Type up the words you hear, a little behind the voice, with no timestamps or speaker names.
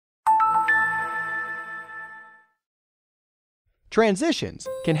Transitions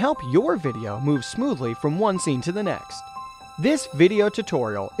can help your video move smoothly from one scene to the next. This video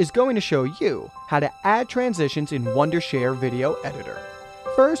tutorial is going to show you how to add transitions in Wondershare Video Editor.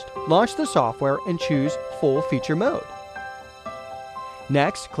 First, launch the software and choose Full Feature Mode.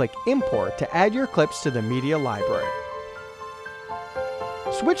 Next, click Import to add your clips to the media library.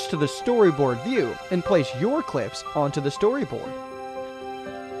 Switch to the storyboard view and place your clips onto the storyboard.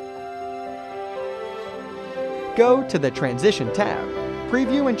 Go to the Transition tab,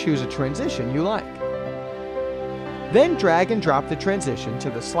 preview and choose a transition you like. Then drag and drop the transition to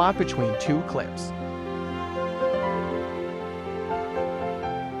the slot between two clips.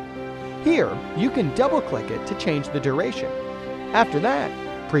 Here, you can double-click it to change the duration. After that,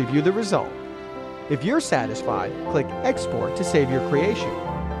 preview the result. If you're satisfied, click Export to save your creation.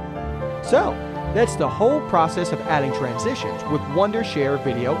 So, that's the whole process of adding transitions with Wondershare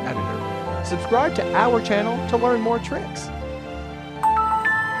Video Editor. Subscribe to our channel to learn more tricks.